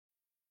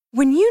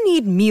When you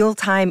need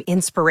mealtime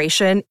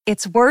inspiration,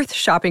 it's worth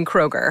shopping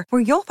Kroger,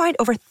 where you'll find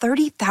over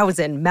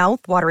 30,000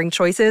 mouth-watering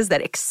choices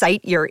that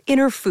excite your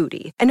inner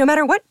foodie. And no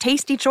matter what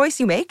tasty choice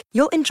you make,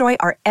 you'll enjoy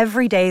our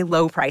everyday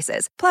low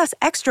prices, plus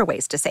extra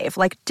ways to save,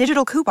 like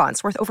digital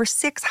coupons worth over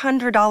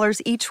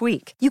 $600 each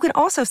week. You can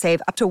also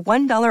save up to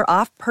 $1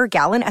 off per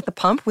gallon at the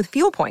pump with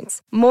fuel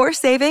points. More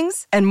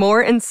savings and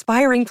more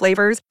inspiring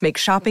flavors make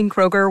shopping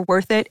Kroger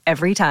worth it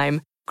every time.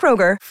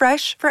 Kroger,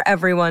 fresh for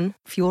everyone.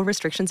 Fuel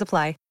restrictions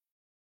apply.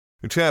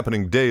 It's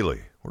happening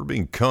daily. We're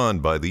being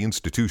conned by the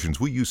institutions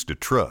we used to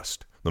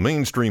trust. The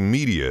mainstream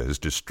media is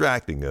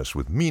distracting us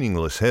with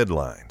meaningless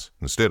headlines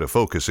instead of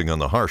focusing on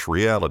the harsh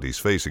realities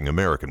facing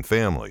American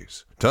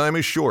families. Time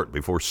is short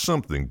before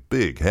something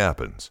big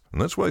happens,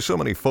 and that's why so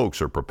many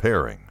folks are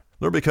preparing.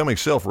 They're becoming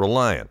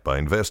self-reliant by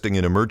investing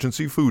in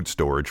emergency food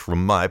storage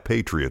from My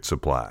Patriot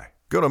Supply.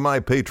 Go to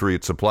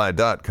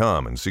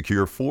MyPatriotSupply.com and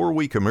secure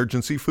 4-week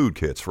emergency food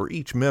kits for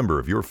each member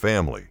of your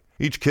family.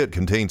 Each kit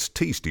contains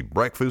tasty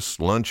breakfasts,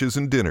 lunches,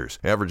 and dinners,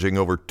 averaging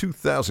over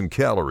 2,000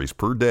 calories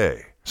per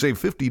day.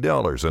 Save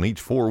 $50 on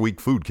each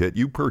 4-week food kit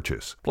you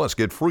purchase. Plus,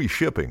 get free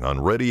shipping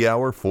on Ready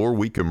Hour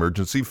 4-week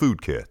emergency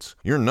food kits.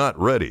 You're not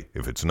ready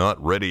if it's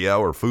not Ready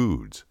Hour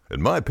foods. At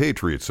My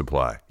Patriot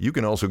Supply, you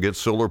can also get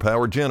solar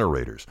power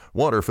generators,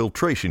 water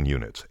filtration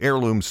units,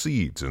 heirloom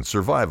seeds, and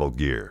survival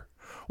gear.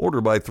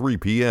 Order by 3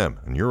 p.m.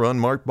 and your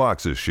unmarked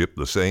boxes ship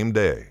the same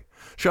day.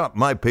 Shop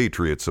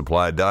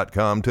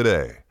MyPatriotSupply.com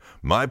today.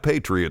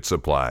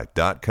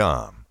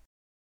 MyPatriotSupply.com.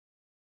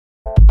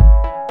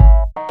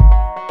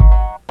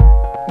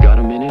 Got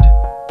a minute?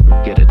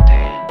 Get a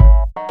tan.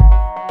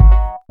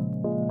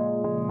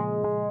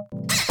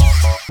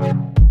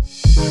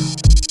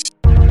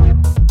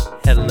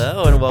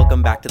 Hello and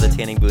welcome back to the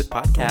Tanning Booth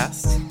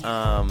podcast.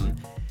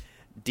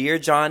 Dear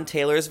John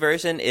Taylor's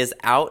version is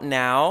out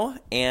now,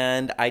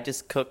 and I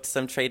just cooked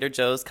some Trader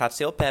Joe's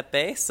cacio e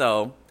pepe,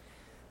 so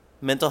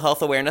Mental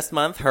Health Awareness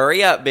Month,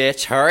 hurry up,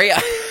 bitch, hurry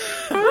up.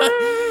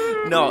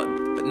 No,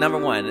 number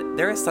one,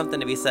 there is something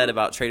to be said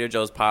about Trader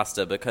Joe's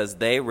pasta because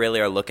they really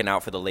are looking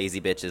out for the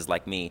lazy bitches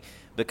like me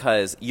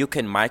because you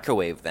can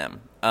microwave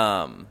them.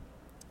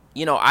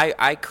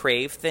 I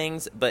crave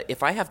things, but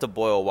if I have to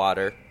boil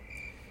water,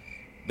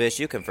 bitch,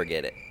 you can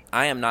forget it.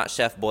 I am not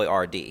Chef Boy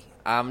RD.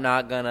 I'm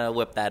not going to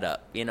whip that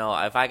up.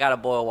 If I got to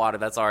boil water,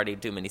 that's already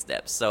too many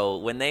steps. So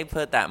when they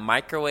put that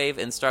microwave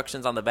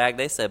instructions on the bag,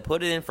 they said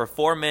put it in for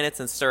 4 minutes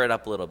and stir it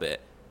up a little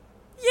bit.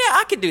 Yeah,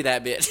 I could do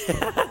that,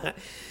 bitch.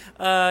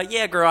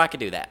 Yeah, girl, I could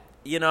do that.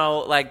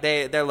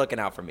 They're looking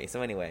out for me.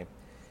 So anyway,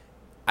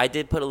 I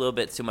did put a little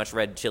bit too much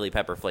red chili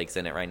pepper flakes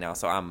in it right now,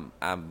 so I'm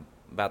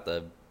about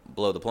to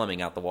blow the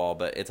plumbing out the wall,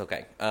 but it's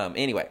okay.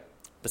 Anyway,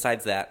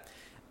 besides that,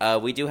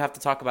 we do have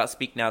to talk about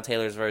Speak Now,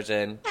 Taylor's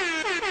version.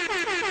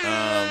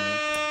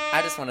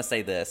 I just want to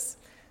say this.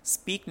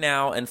 Speak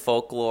Now and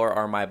Folklore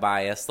are my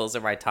bias. Those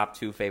are my top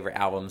 2 favorite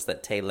albums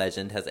that Tay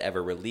Legend has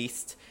ever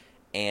released.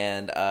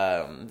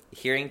 And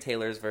hearing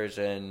Taylor's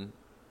version,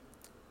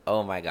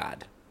 oh my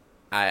God.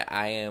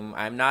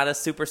 I'm not a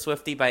super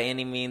Swiftie by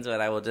any means,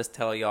 but I will just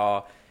tell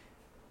y'all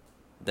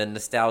the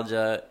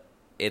nostalgia,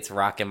 it's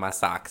rocking my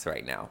socks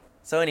right now.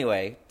 So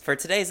anyway, for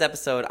today's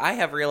episode, I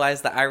have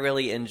realized that I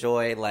really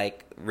enjoy,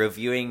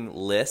 reviewing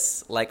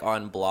lists,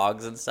 on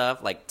blogs and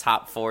stuff,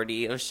 top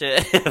 40 of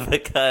shit,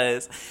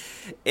 because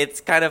it's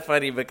kind of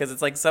funny because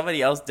it's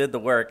somebody else did the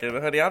work, and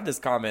honey, I'm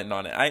just commenting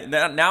on it.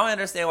 Now I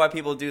understand why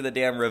people do the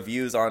damn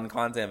reviews on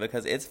content,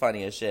 because it's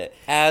funny as shit.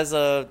 As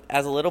a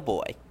little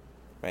boy,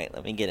 right,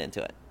 let me get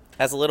into it.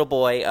 As a little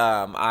boy,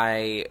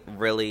 I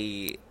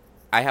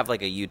have, a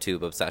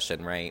YouTube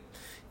obsession, right?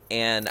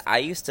 And I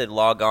used to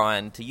log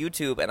on to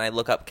YouTube and I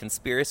look up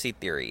conspiracy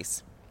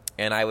theories.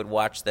 And I would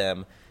watch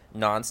them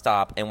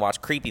nonstop and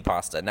watch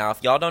creepypasta. Now,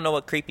 if y'all don't know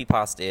what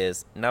creepypasta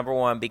is, number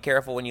one, be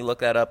careful when you look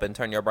that up and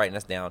turn your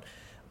brightness down.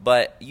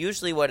 But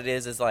usually what it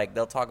is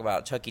they'll talk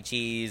about Chuck E.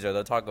 Cheese, or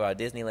they'll talk about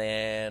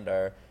Disneyland,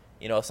 or,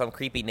 some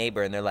creepy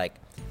neighbor. And they're like,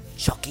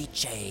 Chuck E.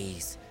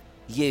 Cheese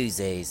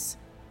uses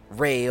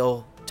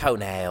real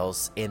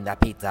toenails in the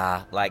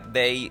pizza.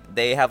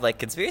 They have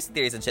conspiracy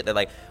theories and shit. They're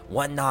like,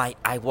 one night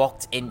I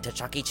walked into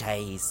Chuck E.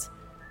 Cheese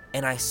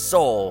and I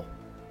saw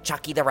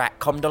Chucky the Rat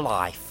come to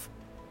life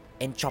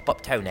and chop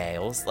up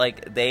toenails.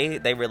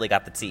 They really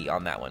got the tea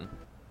on that one.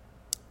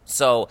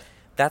 So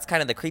that's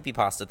kind of the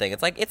creepypasta thing.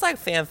 It's like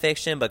fan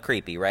fiction but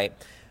creepy, right?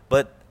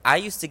 But I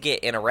used to get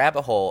in a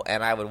rabbit hole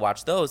and I would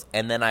watch those,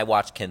 and then I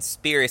watch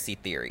conspiracy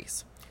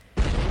theories.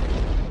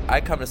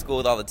 I come to school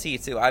with all the tea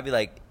too. I'd be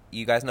like,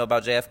 you guys know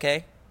about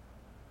JFK?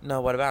 No,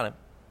 what about him?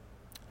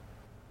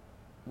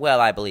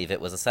 Well, I believe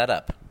it was a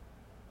setup.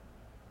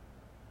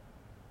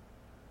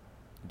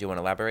 Do you want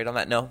to elaborate on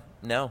that? No.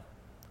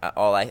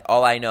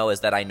 All I know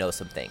is that I know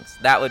some things.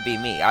 That would be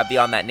me. I'd be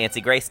on that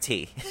Nancy Grace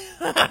tea.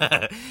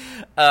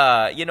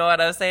 You know what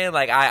I'm saying?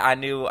 I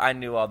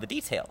knew all the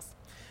details.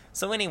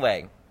 So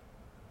anyway,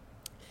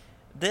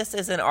 this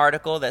is an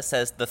article that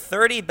says the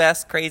 30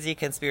 best crazy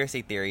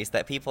conspiracy theories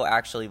that people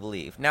actually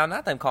believe. Now,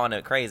 not them calling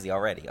it crazy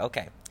already.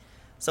 Okay.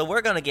 So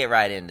we're going to get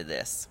right into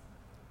this.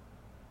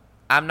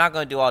 I'm not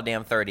going to do all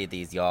damn 30 of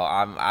these,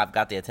 y'all. I've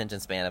got the attention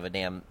span of a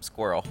damn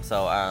squirrel.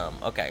 So,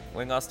 okay,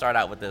 we're going to start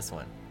out with this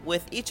one.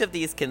 With each of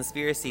these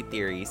conspiracy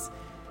theories,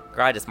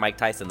 I just Mike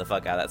Tyson the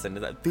fuck out of that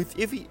sentence.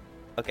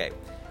 Okay.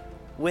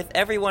 With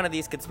every one of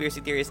these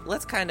conspiracy theories,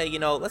 let's kind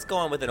of, let's go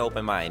on with an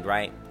open mind,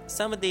 right?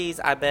 Some of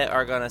these, I bet,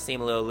 are going to seem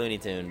a little Looney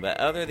Tune, but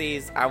other of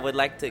these, I would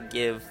like to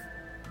give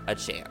a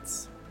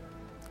chance.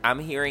 I'm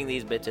hearing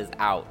these bitches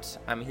out.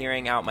 I'm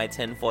hearing out my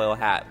tinfoil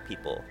hat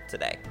people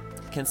today.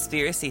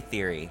 Conspiracy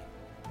theory.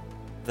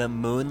 The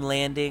moon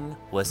landing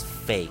was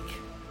fake.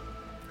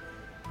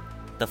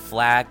 The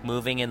flag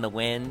moving in the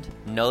wind,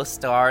 no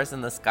stars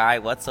in the sky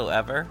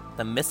whatsoever,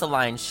 the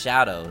misaligned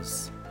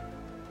shadows.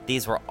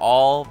 These were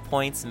all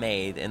points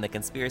made in the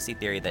conspiracy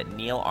theory that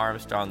Neil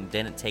Armstrong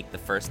didn't take the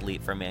first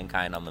leap for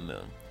mankind on the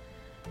moon.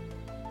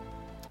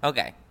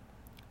 Okay,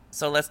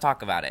 so let's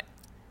talk about it.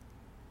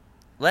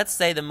 Let's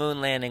say the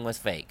moon landing was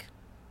fake.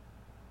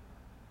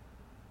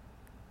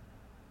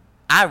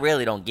 I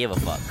really don't give a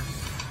fuck.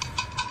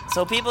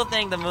 So people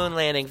think the moon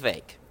landing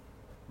fake.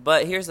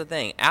 But here's the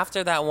thing.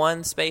 After that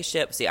one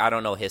spaceship... See, I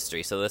don't know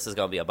history, so this is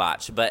going to be a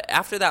botch. But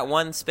after that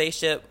one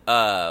spaceship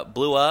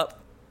blew up,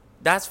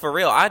 that's for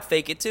real. I'd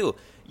fake it too.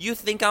 You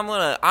think I'm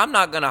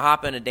not going to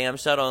hop in a damn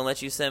shuttle and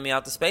let you send me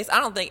out to space? I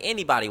don't think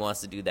anybody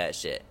wants to do that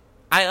shit.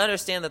 I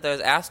understand that there's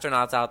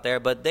astronauts out there,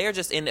 but they're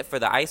just in it for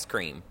the ice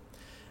cream.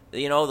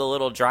 The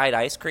little dried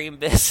ice cream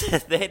bits.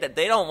 they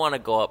don't want to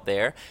go up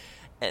there.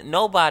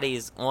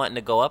 Nobody's wanting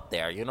to go up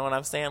there. You know what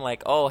I'm saying?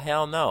 Like, oh,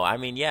 hell no. I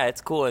mean, yeah,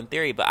 it's cool in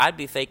theory, but I'd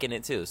be faking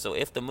it too. So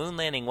if the moon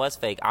landing was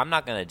fake, I'm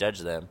not going to judge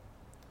them.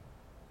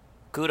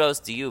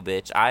 Kudos to you,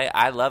 bitch.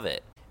 I love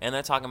it. And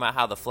they're talking about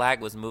how the flag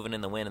was moving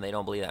in the wind and they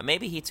don't believe that.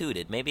 Maybe he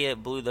tooted. Maybe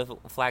it blew the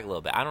flag a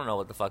little bit. I don't know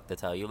what the fuck to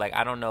tell you. Like,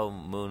 I don't know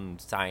moon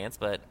science,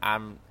 but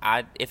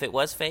if it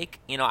was fake,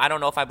 I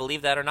don't know if I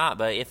believe that or not,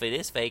 but if it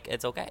is fake,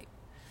 it's okay.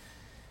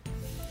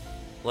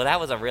 Well,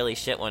 that was a really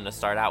shit one to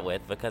start out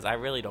with because I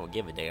really don't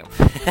give a damn.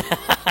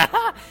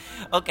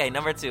 Okay,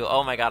 number 2.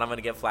 Oh my god, I'm going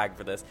to get flagged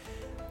for this.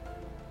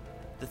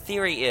 The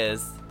theory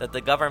is that the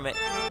government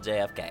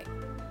JFK.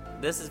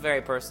 This is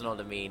very personal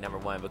to me, number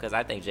 1, because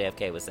I think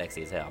JFK was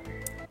sexy as hell.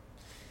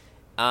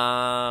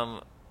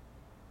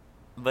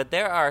 But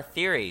there are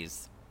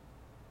theories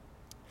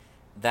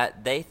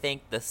that they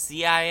think the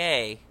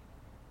CIA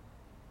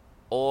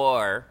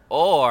or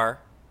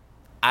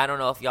I don't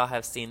know if y'all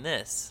have seen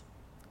this.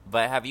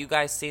 But have you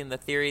guys seen the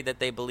theory that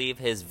they believe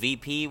his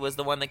VP was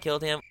the one that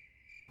killed him?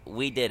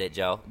 We did it,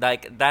 Joe.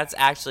 Like, that's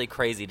actually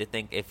crazy to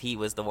think if he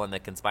was the one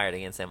that conspired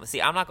against him.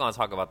 See, I'm not going to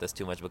talk about this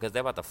too much because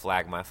they're about to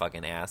flag my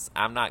fucking ass.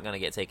 I'm not going to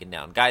get taken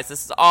down. Guys,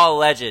 this is all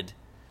alleged.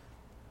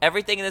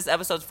 Everything in this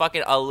episode's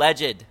fucking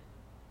alleged.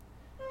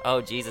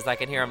 Oh, Jesus, I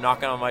can hear him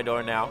knocking on my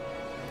door now.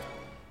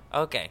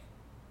 Okay.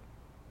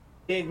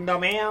 No,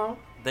 ma'am.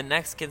 The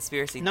next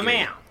conspiracy theory. No,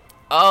 ma'am.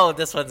 Oh,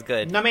 this one's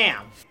good. No,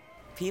 ma'am.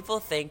 People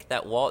think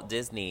that Walt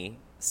Disney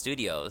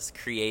Studios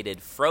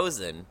created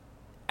Frozen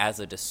as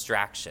a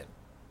distraction.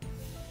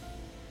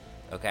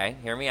 Okay,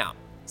 hear me out.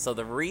 So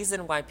the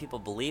reason why people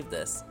believe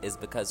this is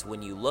because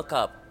when you look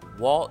up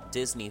Walt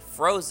Disney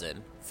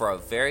Frozen, for a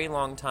very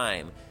long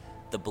time,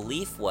 the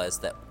belief was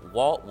that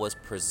Walt was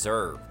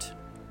preserved.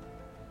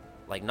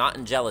 Like, not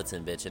in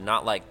gelatin, bitch, and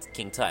not like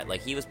King Tut.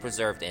 Like, he was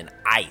preserved in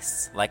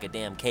ice, like a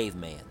damn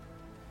caveman.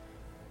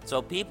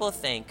 So people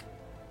think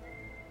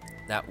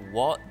that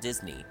Walt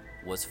Disney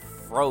was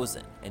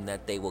frozen and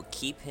that they will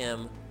keep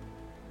him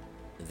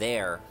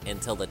there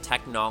until the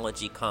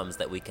technology comes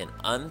that we can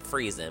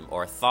unfreeze him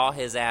or thaw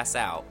his ass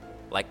out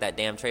like that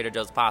damn Trader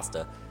Joe's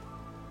pasta.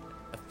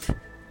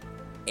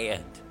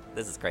 And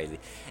this is crazy.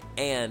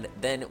 And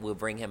then we'll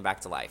bring him back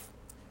to life.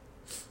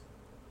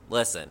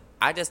 Listen,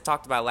 I just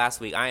talked about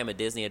last week, I am a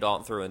Disney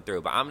adult through and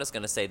through, but I'm just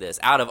going to say this.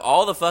 Out of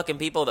all the fucking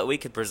people that we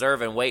could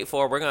preserve and wait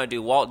for, we're going to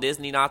do Walt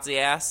Disney Nazi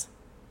ass?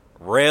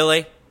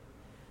 Really?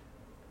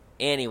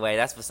 Anyway,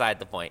 that's beside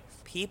the point.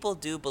 People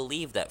do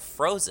believe that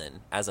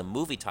Frozen, as a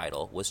movie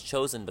title, was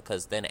chosen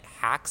because then it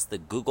hacks the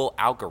Google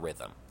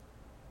algorithm.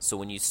 So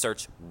when you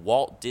search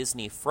Walt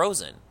Disney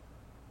Frozen,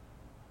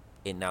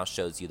 it now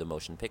shows you the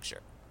motion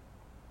picture.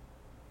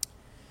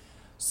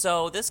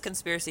 So this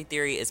conspiracy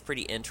theory is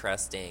pretty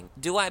interesting.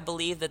 Do I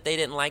believe that they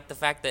didn't like the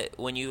fact that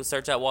when you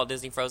search out Walt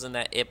Disney Frozen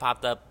that it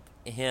popped up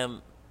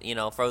him,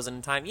 frozen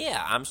in time?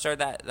 Yeah, I'm sure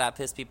that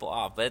pissed people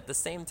off. But at the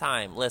same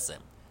time, listen.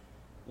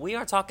 We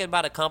are talking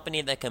about a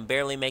company that can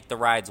barely make the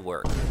rides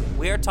work.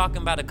 We are talking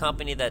about a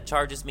company that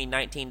charges me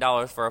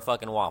 $19 for a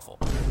fucking waffle.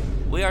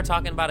 We are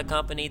talking about a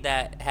company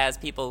that has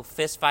people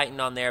fist fighting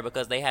on there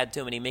because they had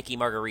too many Mickey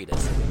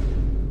margaritas.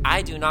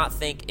 I do not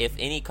think if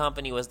any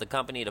company was the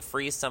company to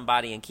freeze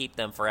somebody and keep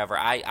them forever,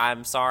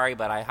 I'm sorry,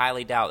 but I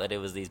highly doubt that it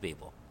was these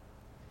people.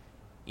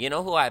 You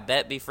know who I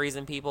bet be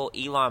freezing people?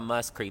 Elon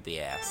Musk creepy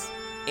ass.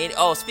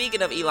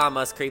 Speaking of Elon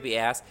Musk creepy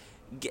ass,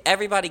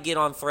 everybody get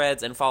on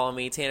Threads and follow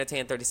me,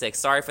 TannerTan36.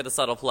 Sorry for the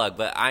subtle plug,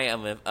 but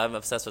I'm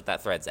obsessed with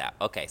that Threads app.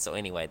 Okay, so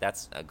anyway,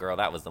 that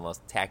was the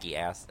most tacky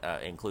ass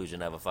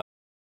inclusion of a fuck.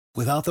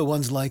 Without the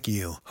ones like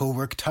you, who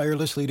work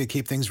tirelessly to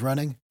keep things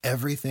running,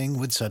 everything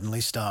would suddenly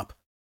stop.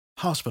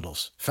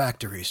 Hospitals,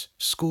 factories,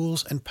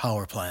 schools, and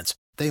power plants,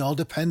 they all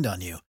depend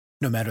on you.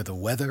 No matter the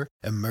weather,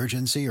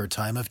 emergency, or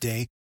time of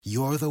day,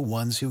 you're the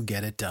ones who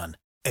get it done.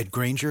 At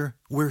Grainger,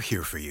 we're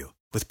here for you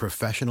with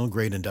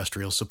professional-grade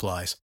industrial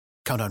supplies.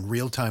 Count on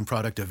real-time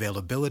product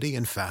availability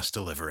and fast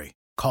delivery.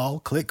 Call,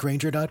 click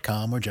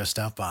Grainger.com, or just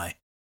stop by.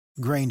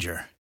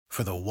 Grainger,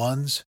 for the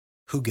ones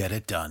who get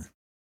it done.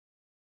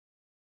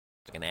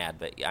 An ad,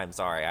 but I'm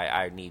sorry.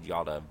 I need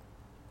y'all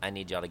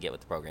to get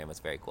with the program. It's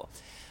very cool.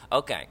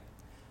 Okay.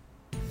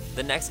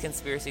 The next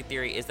conspiracy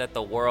theory is that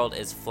the world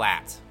is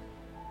flat.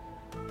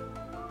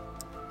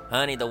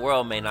 Honey, the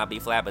world may not be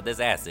flat, but this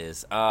ass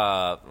is.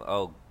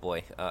 Oh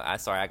boy. I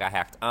got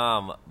hacked.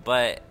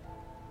 But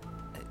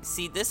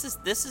see, this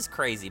is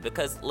crazy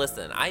because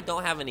listen, I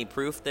don't have any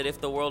proof that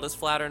if the world is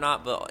flat or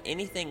not, but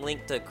anything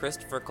linked to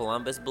Christopher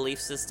Columbus' belief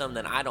system,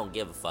 then I don't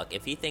give a fuck.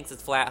 If he thinks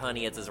it's flat,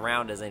 honey, it's as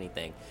round as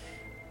anything.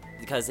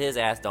 Because his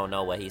ass don't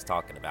know what he's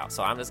talking about.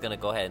 So I'm just gonna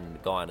go ahead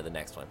and go on to the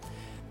next one.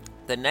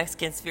 The next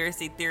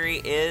conspiracy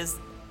theory is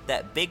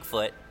that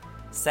Bigfoot,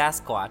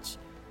 Sasquatch,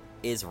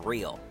 is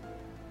real.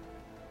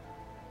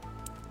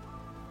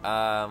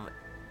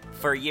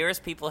 For years,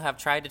 people have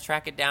tried to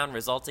track it down,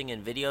 resulting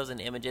in videos and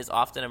images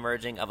often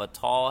emerging of a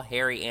tall,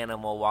 hairy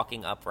animal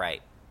walking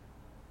upright.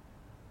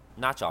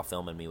 Not y'all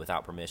filming me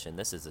without permission.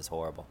 This is just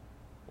horrible.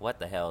 What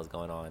the hell is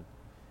going on?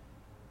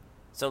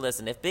 So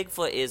listen, if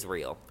Bigfoot is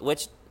real,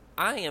 which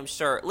I am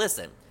sure...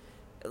 Listen,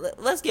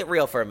 let's get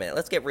real for a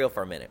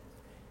minute.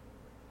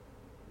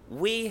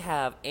 We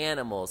have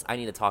animals. I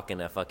need to talk in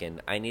that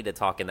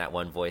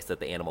one voice that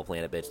the Animal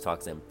Planet bitch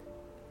talks in.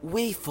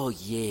 We for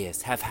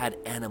years have had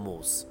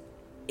animals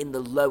in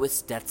the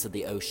lowest depths of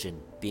the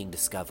ocean being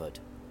discovered.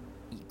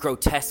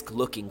 Grotesque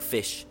looking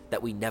fish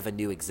that we never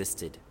knew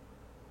existed.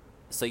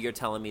 So you're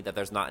telling me that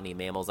there's not any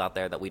mammals out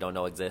there that we don't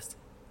know exist?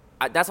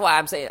 That's why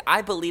I'm saying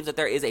I believe that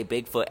there is a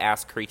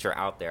Bigfoot-ass creature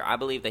out there. I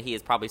believe that he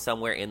is probably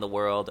somewhere in the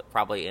world,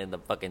 probably in the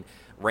fucking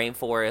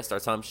rainforest or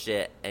some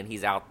shit, and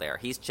he's out there.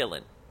 He's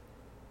chilling.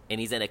 And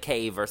he's in a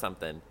cave or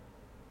something.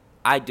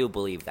 I do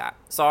believe that.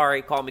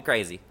 Sorry, call me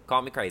crazy.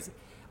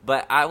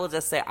 But I will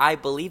just say I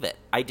believe it.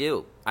 I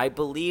do. I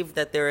believe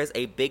that there is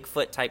a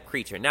Bigfoot-type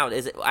creature. Now,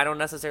 I don't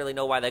necessarily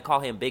know why they call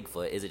him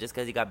Bigfoot. Is it just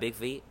because he got big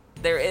feet?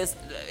 There is,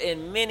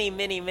 in many,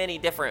 many, many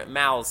different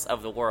mouths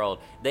of the world,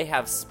 they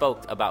have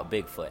spoke about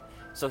Bigfoot.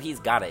 So he's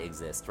got to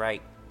exist,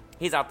 right?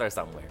 He's out there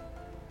somewhere.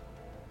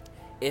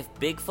 If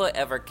Bigfoot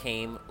ever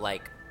came,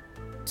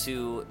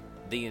 to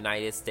the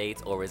United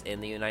States or was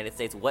in the United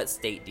States, what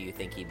state do you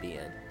think he'd be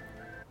in?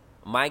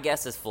 My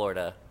guess is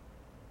Florida.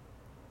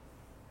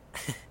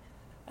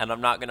 And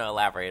I'm not going to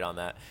elaborate on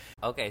that.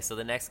 Okay, so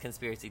the next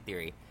conspiracy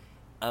theory.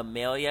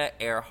 Amelia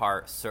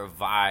Earhart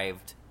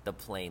survived the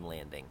plane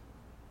landing.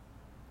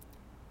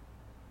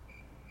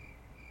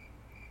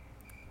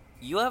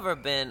 You ever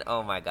been,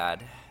 oh my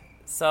God.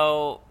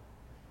 So,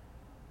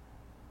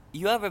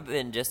 you ever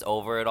been just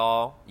over it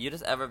all? You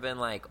just ever been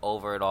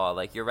over it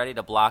all? You're ready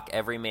to block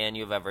every man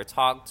you've ever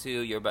talked to.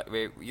 You're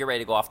ready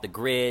to go off the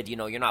grid.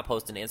 You're not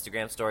posting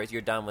Instagram stories.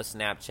 You're done with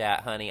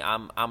Snapchat, honey.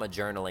 I'm a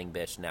journaling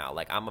bitch now.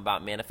 I'm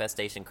about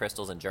manifestation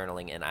crystals and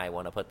journaling, and I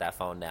want to put that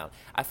phone down.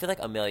 I feel like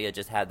Amelia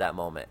just had that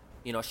moment.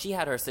 She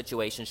had her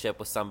situationship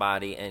with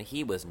somebody, and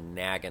he was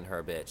nagging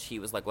her bitch. He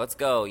was like, let's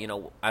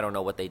go. I don't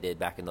know what they did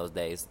back in those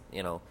days.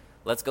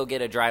 Let's go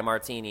get a dry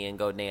martini and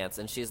go dance.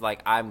 And she's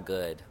like, I'm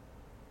good.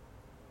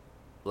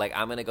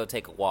 I'm going to go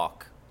take a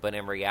walk. But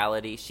in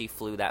reality, she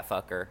flew that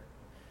fucker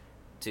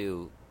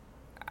to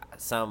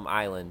some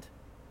island.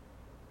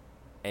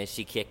 And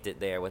she kicked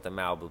it there with a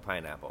Malibu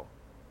pineapple.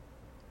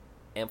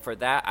 And for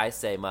that, I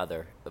say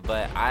mother.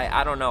 But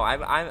I don't know.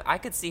 I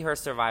could see her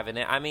surviving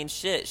it. I mean,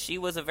 shit, she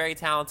was a very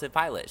talented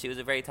pilot. She was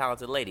a very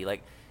talented lady.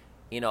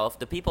 If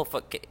the people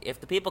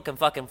can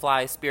fucking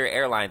fly Spirit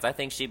Airlines, I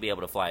think she'd be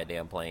able to fly a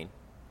damn plane.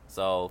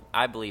 So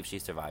I believe she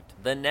survived.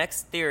 The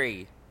next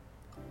theory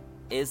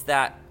is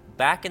that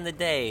back in the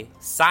day,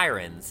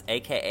 sirens,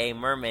 aka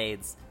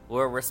mermaids,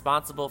 were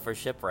responsible for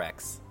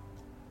shipwrecks.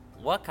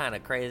 What kind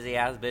of crazy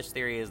ass bitch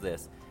theory is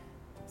this?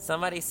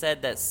 Somebody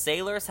said that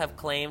sailors have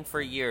claimed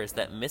for years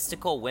that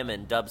mystical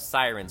women dubbed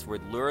sirens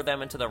would lure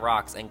them into the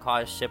rocks and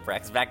cause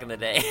shipwrecks back in the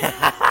day.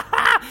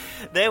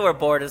 They were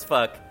bored as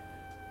fuck.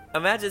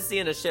 Imagine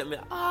seeing a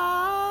shipment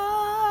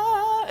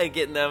and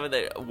getting them and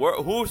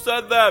who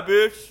said that,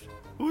 bitch?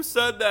 Who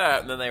said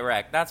that? And then they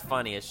wreck. That's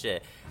funny as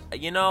shit.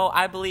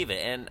 I believe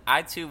it. And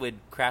I, too, would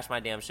crash my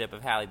damn ship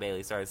if Halle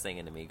Bailey started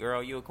singing to me.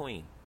 Girl, you a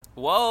queen.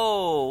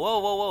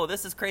 Whoa.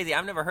 This is crazy.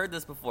 I've never heard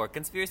this before.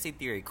 Conspiracy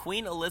theory.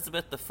 Queen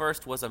Elizabeth I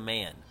was a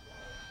man.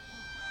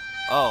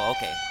 Oh,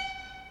 okay.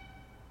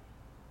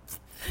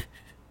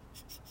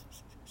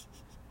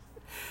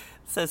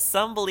 Says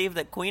some believe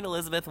that Queen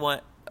Elizabeth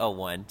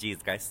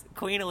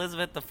Queen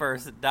Elizabeth I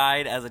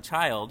died as a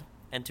child,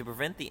 and to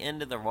prevent the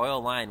end of the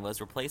royal line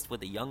was replaced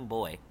with a young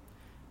boy.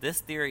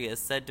 This theory is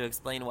said to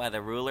explain why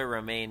the ruler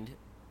remained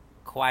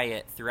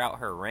quiet throughout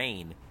her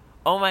reign.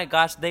 Oh my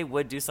gosh, they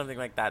would do something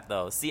like that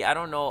though. See, I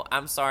don't know.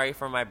 I'm sorry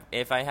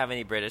if I have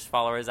any British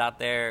followers out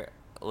there.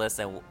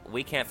 listen,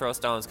 we can't throw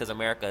stones because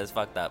America is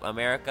fucked up.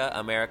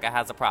 America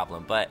has a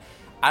problem. But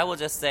I will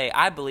just say,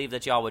 I believe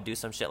that y'all would do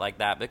some shit like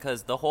that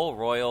because the whole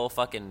royal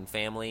fucking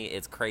family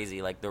is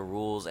crazy. Like, the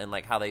rules and,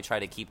 like, how they try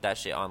to keep that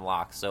shit on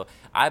lock. So,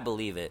 I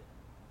believe it.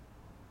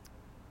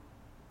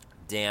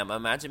 Damn,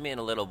 imagine being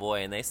a little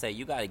boy and they say,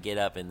 you gotta get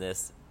up in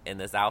this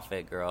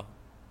outfit, girl.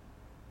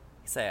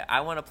 You say,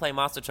 I want to play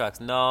monster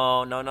trucks.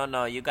 No,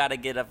 you gotta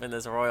get up in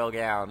this royal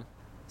gown.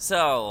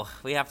 So,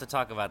 we have to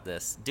talk about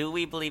this. Do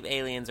we believe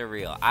aliens are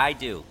real? I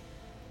do.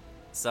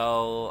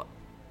 So,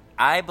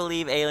 I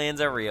believe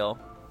aliens are real.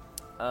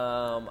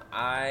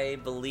 I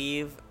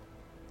believe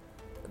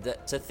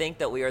that to think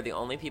that we are the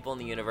only people in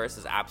the universe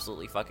is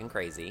absolutely fucking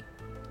crazy,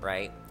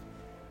 right?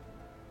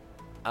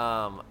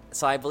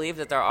 So I believe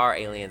that there are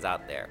aliens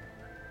out there.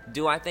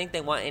 Do I think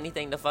they want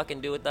anything to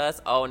fucking do with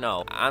us? Oh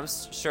no. I'm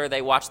sure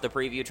they watched the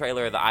preview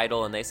trailer of The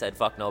Idol and they said,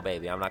 fuck no,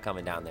 baby, I'm not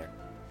coming down there.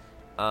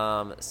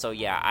 So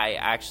yeah,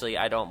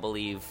 I don't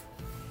believe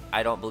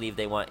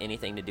they want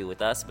anything to do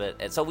with us,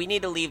 but so we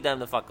need to leave them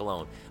the fuck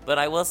alone. But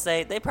I will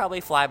say they probably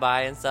fly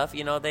by and stuff,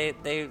 you know,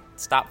 they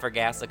stop for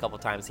gas a couple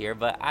times here,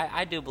 but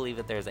I do believe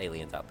that there's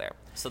aliens out there.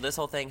 So this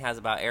whole thing has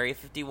about Area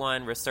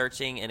 51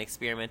 researching and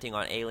experimenting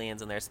on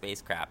aliens and their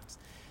spacecrafts.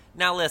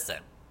 Now listen,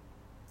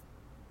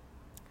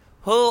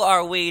 who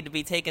are we to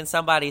be taking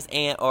somebody's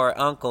aunt or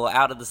uncle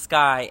out of the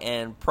sky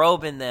and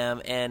probing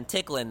them and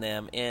tickling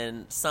them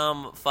in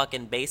some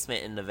fucking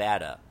basement in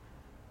Nevada?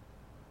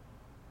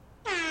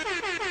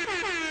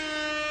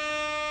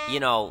 You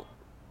know,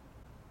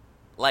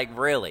 like,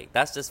 really,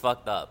 that's just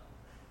fucked up.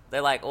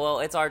 They're like,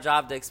 well, it's our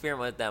job to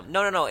experiment with them.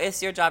 No,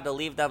 it's your job to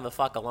leave them the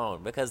fuck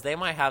alone, because they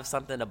might have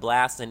something to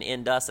blast and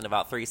end us in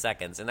about 3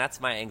 seconds, and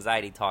that's my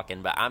anxiety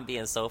talking, but I'm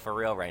being so for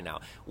real right now.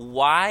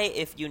 Why,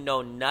 if you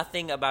know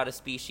nothing about a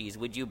species,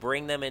 would you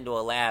bring them into a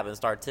lab and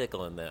start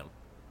tickling them?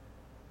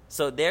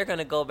 So they're going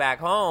to go back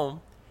home,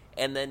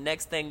 and the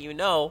next thing you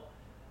know,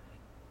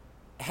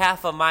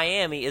 half of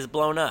Miami is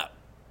blown up.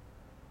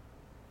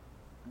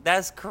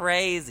 That's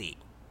crazy.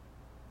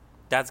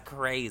 That's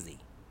crazy.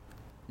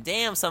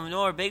 Damn, some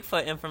more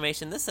Bigfoot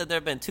information. This said there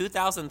have been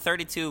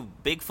 2,032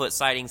 Bigfoot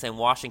sightings in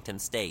Washington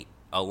State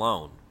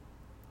alone.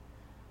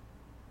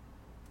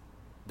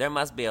 There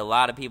must be a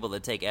lot of people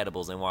that take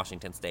edibles in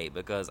Washington State,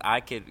 because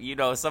I could, you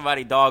know,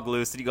 somebody dog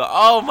loose and you go,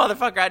 oh,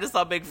 motherfucker, I just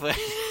saw Bigfoot.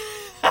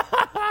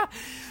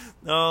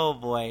 Oh,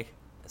 boy.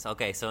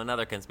 Okay, so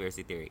another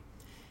conspiracy theory.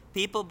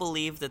 People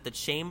believe that the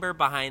chamber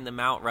behind the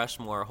Mount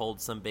Rushmore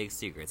holds some big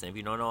secrets. And if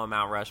you don't know what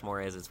Mount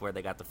Rushmore is, it's where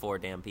they got the 4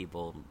 damn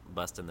people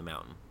busting the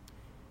mountain.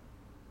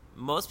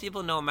 Most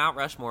people know Mount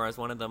Rushmore as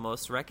one of the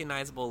most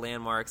recognizable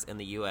landmarks in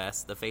the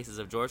U.S. The faces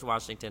of George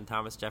Washington,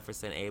 Thomas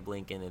Jefferson, Abe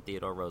Lincoln, and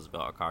Theodore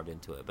Roosevelt are carved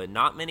into it. But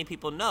not many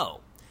people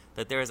know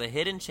that there is a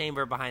hidden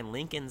chamber behind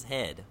Lincoln's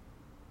head.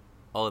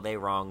 Oh, they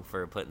wrong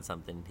for putting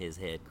something in his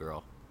head,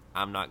 girl.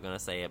 I'm not going to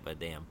say it, but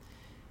damn.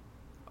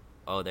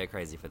 Oh, they're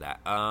crazy for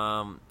that.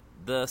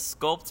 The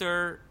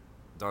sculptor,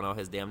 don't know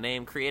his damn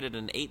name, created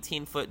an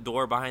 18-foot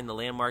door behind the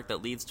landmark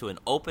that leads to an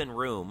open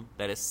room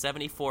that is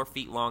 74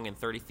 feet long and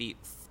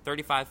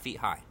 35 feet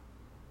high.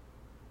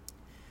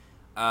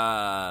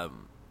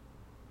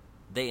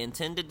 They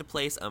intended to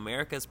place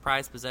America's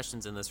prized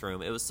possessions in this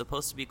room. It was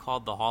supposed to be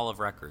called the Hall of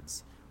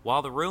Records.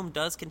 While the room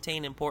does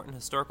contain important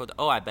historical...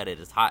 Oh, I bet it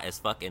is hot as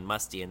fuck and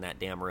musty in that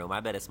damn room.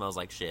 I bet it smells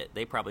like shit.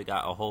 They probably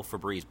got a whole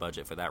Febreze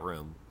budget for that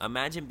room.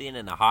 Imagine being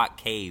in a hot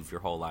cave your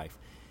whole life.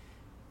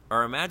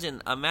 Or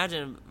imagine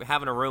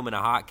having a room in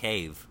a hot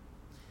cave.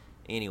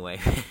 Anyway,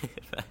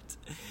 but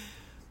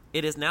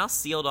it is now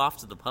sealed off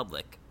to the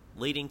public,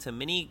 leading to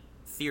many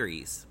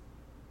theories.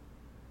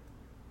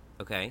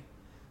 Okay?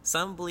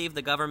 Some believe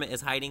the government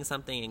is hiding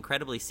something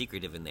incredibly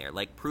secretive in there,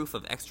 like proof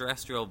of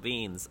extraterrestrial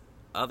beings.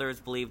 Others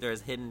believe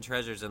there's hidden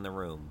treasures in the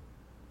room.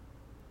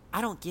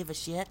 I don't give a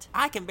shit.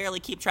 I can barely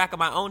keep track of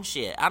my own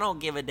shit. I don't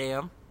give a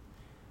damn.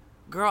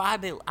 Girl,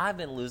 I've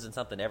been losing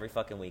something every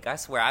fucking week. I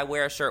swear, I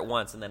wear a shirt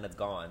once and then it's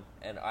gone.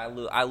 And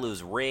I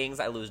lose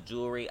rings, I lose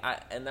jewelry,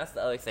 and that's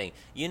the other thing.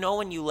 You know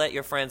when you let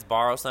your friends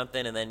borrow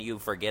something and then you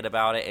forget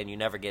about it and you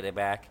never get it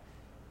back?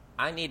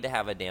 I need to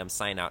have a damn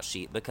sign-out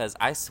sheet, because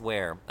I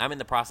swear, I'm in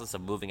the process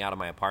of moving out of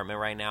my apartment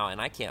right now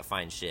and I can't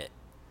find shit.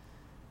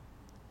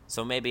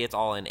 So maybe it's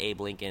all in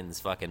Abe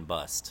Lincoln's fucking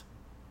bust.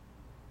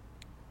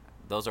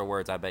 Those are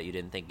words I bet you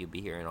didn't think you'd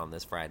be hearing on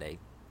this Friday.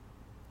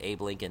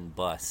 Abe Lincoln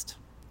bust.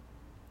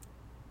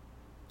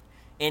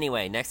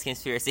 Anyway, next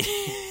conspiracy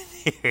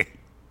theory.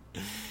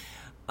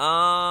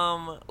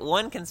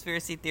 One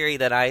conspiracy theory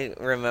that I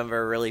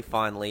remember really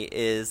fondly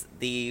is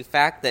the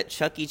fact that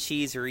Chuck E.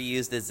 Cheese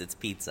reuses its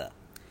pizza.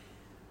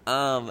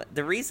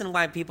 The reason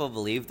why people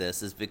believe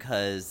this is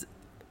because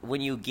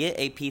when you get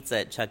a pizza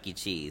at Chuck E.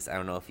 Cheese, I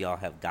don't know if y'all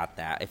have got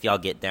that, if y'all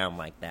get down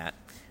like that,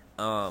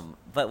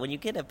 but when you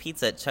get a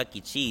pizza at Chuck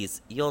E.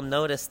 Cheese, you'll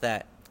notice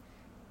that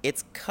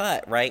it's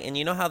cut, right? And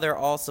you know how they're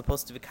all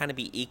supposed to kind of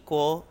be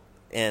equal,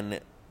 and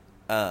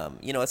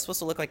it's supposed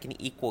to look like an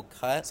equal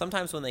cut.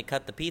 Sometimes when they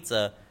cut the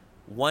pizza,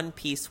 one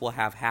piece will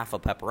have half a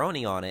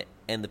pepperoni on it,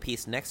 and the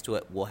piece next to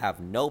it will have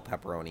no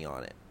pepperoni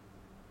on it.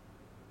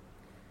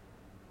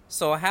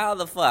 So how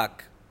the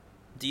fuck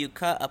do you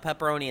cut a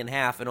pepperoni in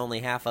half and only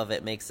half of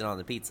it makes it on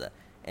the pizza?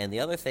 And the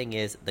other thing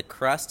is, the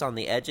crust on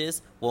the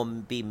edges will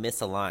be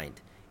misaligned.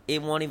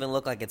 It won't even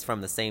look like it's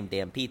from the same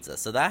damn pizza.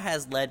 So that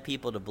has led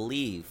people to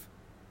believe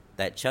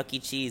that Chuck E.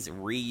 Cheese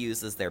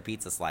reuses their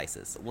pizza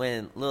slices.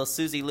 When little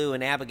Susie Lou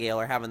and Abigail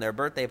are having their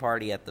birthday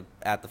party at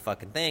the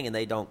fucking thing and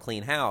they don't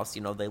clean house,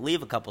 you know, they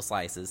leave a couple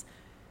slices.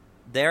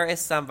 There is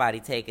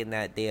somebody taking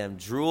that damn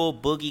drool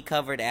boogie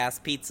covered ass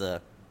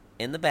pizza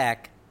in the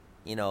back,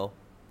 you know,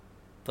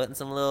 putting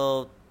some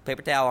little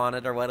paper towel on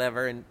it or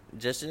whatever and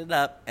dishing it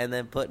up and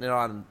then putting it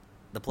on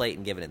the plate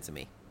and giving it to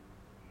me.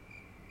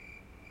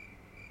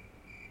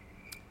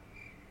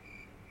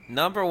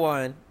 Number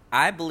one,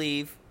 I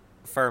believe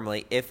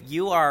firmly, if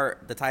you are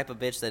the type of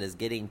bitch that is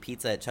getting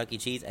pizza at Chuck E.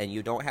 Cheese and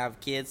you don't have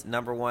kids,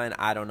 number one,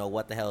 I don't know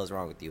what the hell is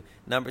wrong with you.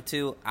 Number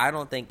two, I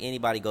don't think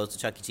anybody goes to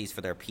Chuck E. Cheese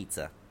for their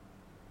pizza.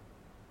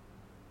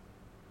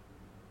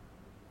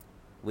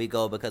 We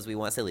go because we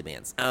want silly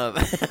bands.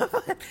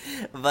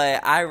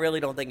 But I really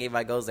don't think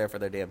anybody goes there for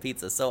their damn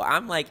pizza. So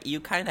I'm like,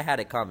 you kind of had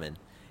it coming.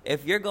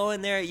 If you're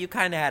going there, you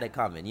kind of had it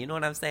coming. You know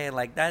what I'm saying?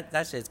 Like,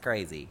 that shit's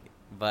crazy.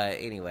 But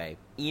anyway,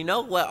 you know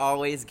what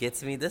always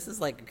gets me? This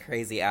is like a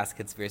crazy-ass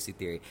conspiracy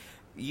theory.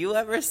 You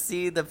ever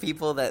see the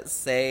people that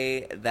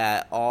say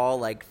that all,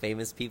 like,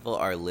 famous people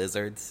are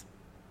lizards?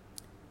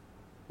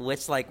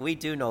 Which, like, we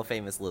do know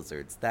famous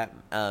lizards. That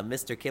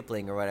Mr.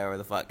 Kipling or whatever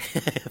the fuck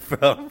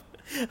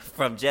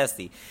from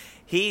Jesse,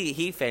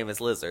 he famous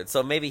lizard.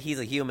 So maybe he's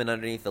a human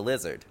underneath the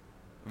lizard.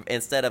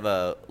 Instead of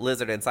a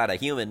lizard inside a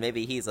human,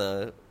 maybe he's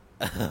a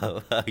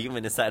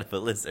human inside of a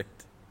lizard.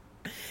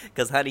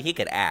 Because, honey, he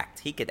could act.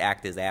 He could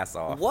act his ass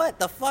off. What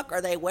the fuck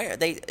are they wearing?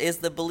 Is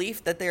the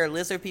belief that they are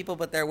lizard people,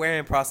 but they're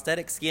wearing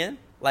prosthetic skin?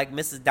 Like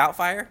Mrs.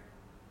 Doubtfire?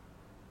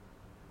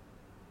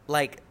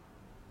 Like,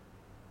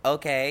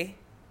 okay.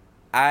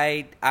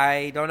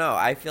 I don't know.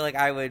 I feel like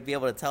I would be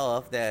able to tell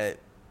if that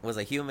was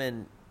a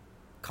human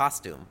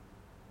costume.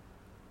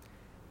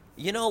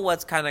 You know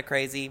what's kind of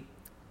crazy?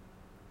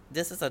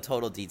 This is a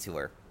total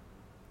detour.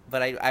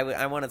 But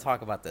I want to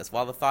talk about this.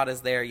 While the thought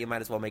is there, you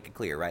might as well make it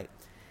clear, right?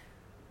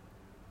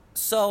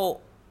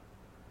 So,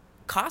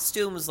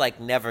 costumes, like,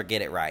 never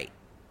get it right.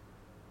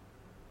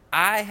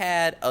 I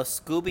had a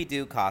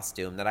Scooby-Doo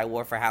costume that I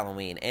wore for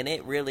Halloween, and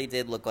it really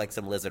did look like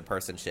some lizard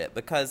person shit.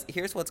 Because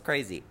here's what's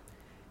crazy.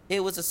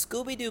 It was a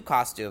Scooby-Doo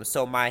costume,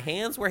 so my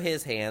hands were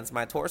his hands,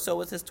 my torso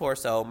was his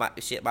torso,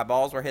 my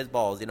balls were his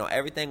balls. You know,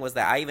 everything was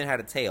that. I even had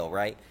a tail,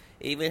 right?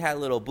 It even had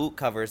little boot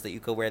covers that you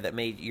could wear that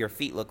made your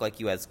feet look like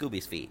you had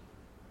Scooby's feet.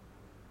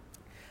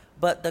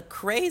 But the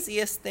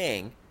craziest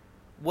thing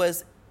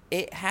was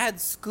it had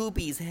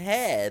Scooby's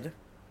head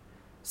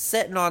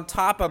sitting on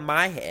top of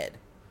my head.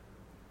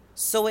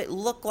 So it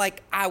looked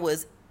like I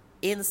was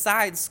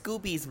inside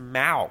Scooby's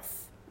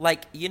mouth.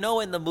 Like, you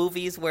know in the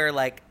movies where,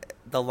 like,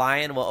 the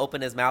lion will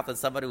open his mouth and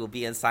somebody will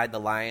be inside the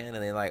lion and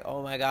they're like,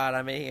 oh my god,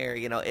 I'm in here.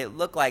 You know, it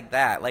looked like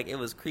that. Like, it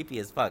was creepy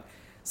as fuck.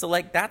 So,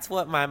 like, that's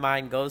what my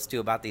mind goes to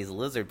about these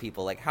lizard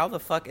people. Like, how the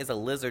fuck is a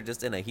lizard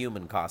just in a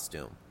human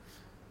costume?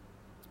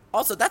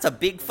 Also, that's a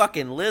big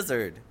fucking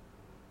lizard.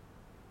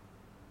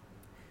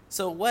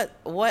 So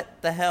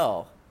what the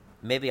hell?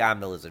 Maybe I'm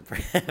the lizard.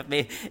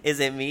 Is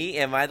it me?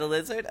 Am I the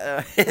lizard?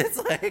 It's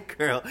like,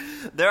 girl,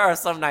 there are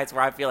some nights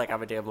where I feel like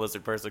I'm a damn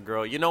lizard person,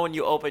 girl. You know when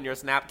you open your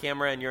Snap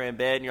camera and you're in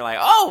bed and you're like,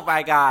 oh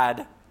my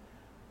god,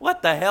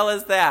 what the hell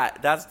is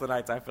that? That's the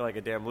nights I feel like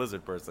a damn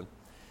lizard person.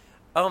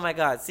 Oh my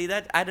god, see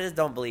that? I just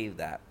don't believe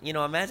that. You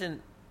know,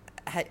 imagine,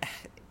 I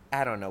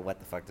don't know what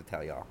the fuck to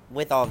tell y'all.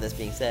 With all this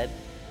being said,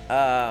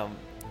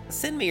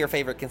 send me your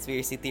favorite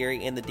conspiracy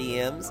theory in the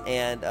DMs,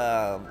 and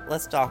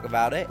let's talk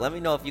about it. Let me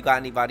know if you got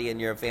anybody in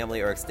your family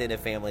or extended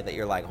family that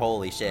you're like,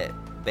 holy shit,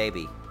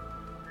 baby,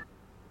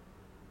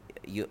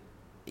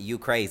 you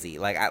crazy.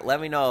 Like, let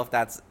me know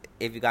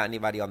if you got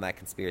anybody on that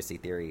conspiracy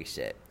theory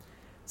shit.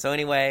 So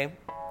anyway,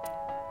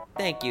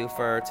 thank you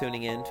for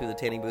tuning in to the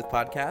Tanning Booth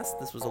podcast.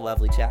 This was a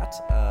lovely chat.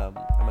 I'm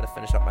gonna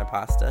finish up my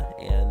pasta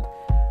and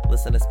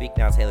listen to Speak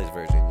Now Taylor's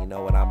version. You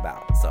know what I'm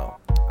about. So,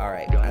 all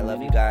right. I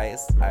love you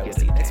guys. I will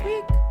see you next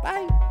week.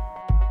 Bye.